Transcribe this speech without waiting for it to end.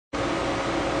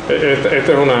Este es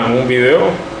un video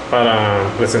para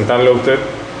presentarle a usted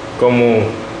cómo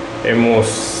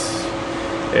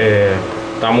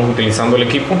estamos utilizando el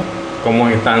equipo, cómo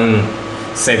están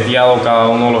seteados cada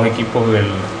uno de los equipos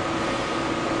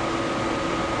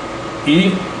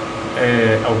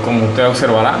como usted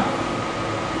observará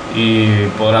y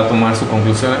podrá tomar sus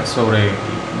conclusiones sobre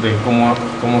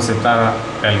cómo se está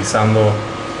realizando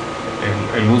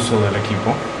el uso del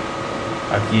equipo.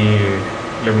 Aquí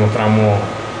les mostramos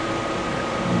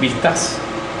vistas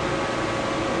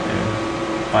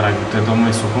para que usted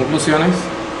tome sus conclusiones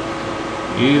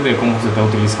y de cómo se está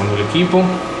utilizando el equipo,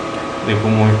 de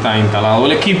cómo está instalado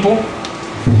el equipo.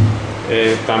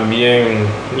 También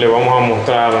le vamos a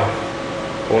mostrar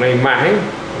una imagen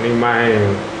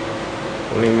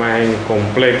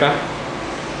completa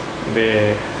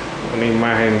de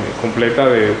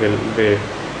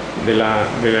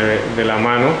la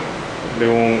mano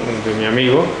de mi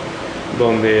amigo,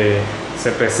 donde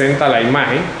se presenta la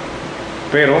imagen,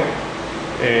 pero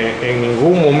en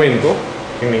ningún momento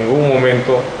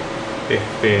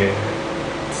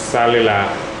sale la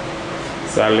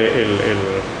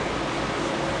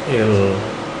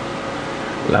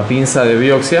pinza de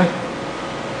biopsia.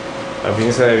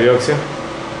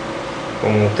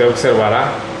 Como usted observará,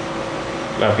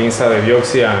 la pinza de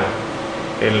biopsia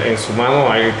en su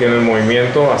mano, ahí tiene el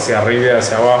movimiento hacia arriba y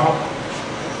hacia abajo.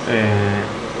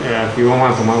 Aquí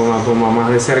vamos a tomar una toma más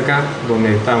de cerca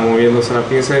donde está moviéndose la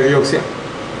pinza de biopsia,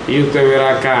 y usted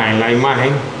verá acá en la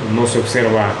imagen no se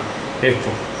observa esto.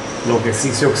 Lo que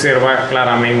sí se observa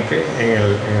claramente en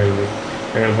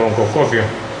el broncoscopio,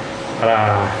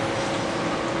 para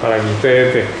que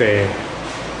ustedes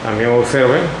también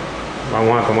observen.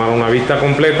 Vamos a tomar una vista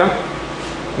completa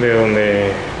de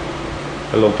donde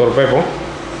el doctor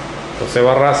José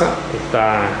Barraza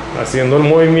está haciendo el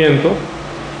movimiento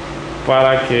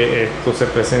para que esto se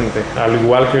presente, al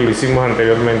igual que lo hicimos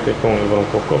anteriormente con el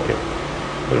broncoscopio.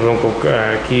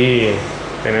 Aquí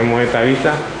tenemos esta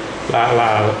vista.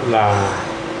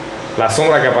 La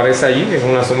sombra que aparece allí es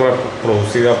una sombra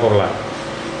producida por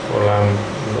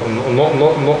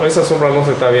esa sombra no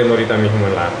se está viendo ahorita mismo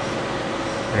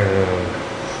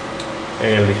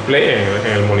en el display,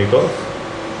 en el monitor.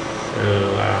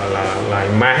 La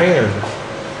imagen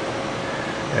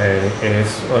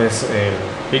es el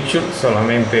picture,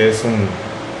 solamente se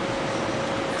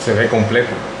ve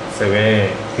completa, se ve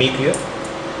nítida.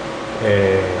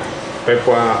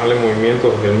 Pepo hace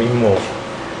movimientos del mismo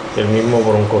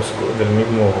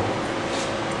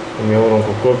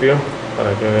broncoscopio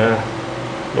para que vea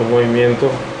los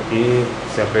movimientos y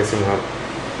se aprecie mejor.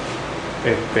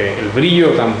 El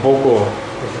brillo tampoco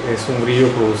es un brillo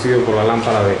producido por la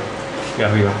lámpara de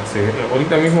arriba.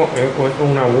 Ahorita mismo es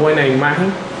una buena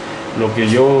imagen. Lo que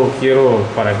yo quiero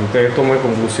para que ustedes tomen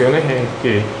conclusiones es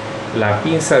que la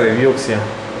pinza de biopsia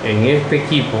en este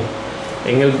equipo,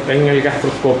 en el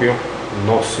gastroscopio,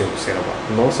 no se observa.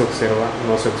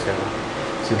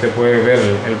 Si usted puede ver,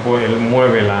 él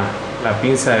mueve la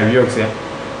pinza de biopsia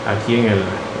aquí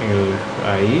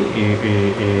ahí y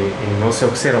no se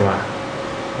observa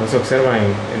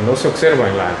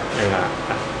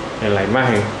en la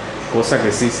imagen, cosa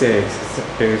que sí es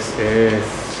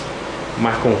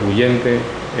más concluyente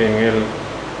en el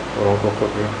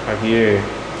broncoscopio.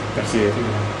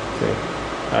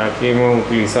 Aquí hemos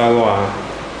utilizado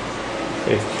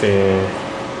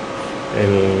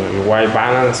el white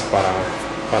balance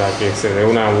para que se dé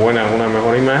una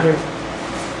mejor imagen.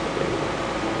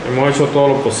 Hemos hecho todo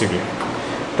lo posible.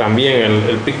 También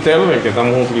el pigtail, el que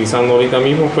estamos utilizando ahorita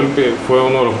mismo, fue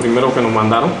uno de los primeros que nos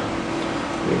mandaron.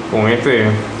 Con este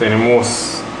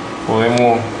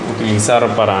podemos utilizar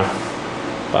para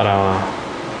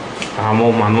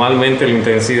bajamos manualmente la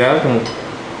intensidad,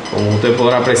 como usted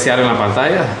podrá apreciar en la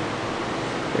pantalla.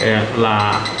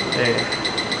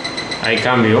 Hay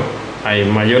cambio, hay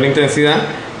mayor intensidad,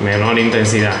 menor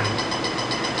intensidad.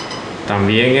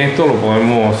 También esto lo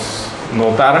podemos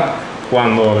notar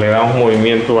cuando le damos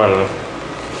movimiento al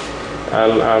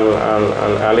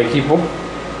equipo,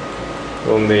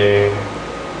 donde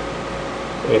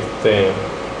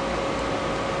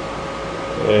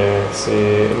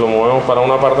si lo movemos para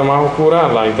una parte más oscura,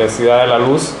 la intensidad de la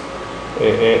luz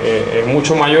es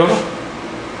mucho mayor.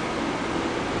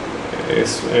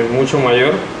 Es mucho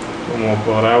mayor, como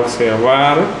podrá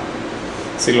observar.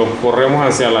 Si lo corremos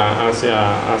hacia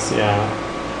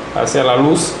la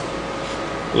luz,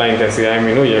 la intensidad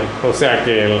disminuye. O sea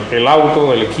que el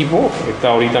auto del equipo está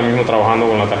ahorita mismo trabajando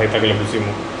con la tarjeta que le pusimos.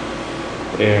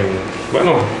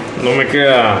 Bueno, no me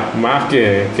queda más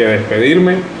que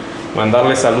despedirme,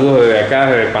 mandarles saludos desde acá,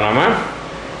 desde Panamá,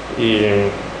 y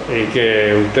y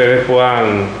que ustedes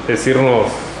puedan decirnos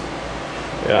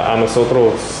a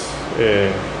nosotros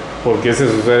por qué se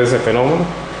sucede ese fenómeno.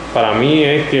 Para mí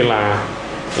es que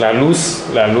la luz,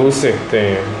 las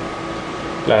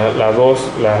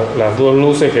dos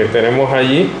luces que tenemos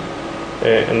allí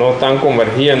no están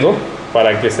convergiendo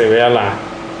para que se vea la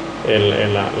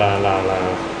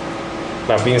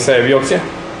pinza de biopsia.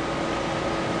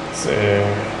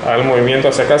 Al movimiento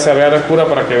hacia acá se ve a la oscura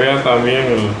para que vean también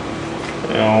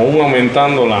aún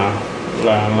aumentando la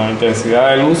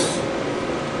intensidad de luz.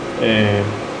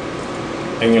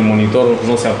 En el monitor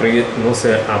no se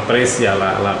aprecia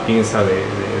la pinza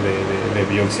de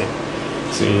biopsia.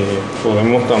 Si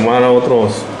podemos tomar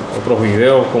otros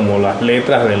videos como las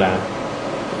letras del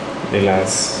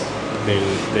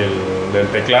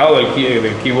teclado del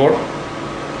keyboard,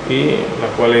 y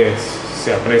las cuales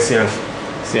se aprecian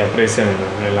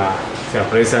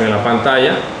en la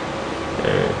pantalla.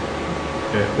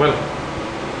 Bueno,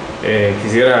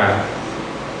 quisiera,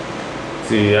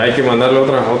 si hay que mandarle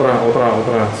otras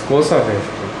cosas,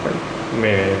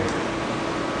 me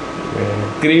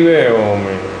escribe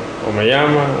o me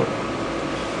llama.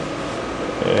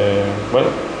 Bueno,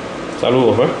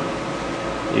 saludos,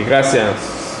 y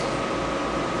gracias.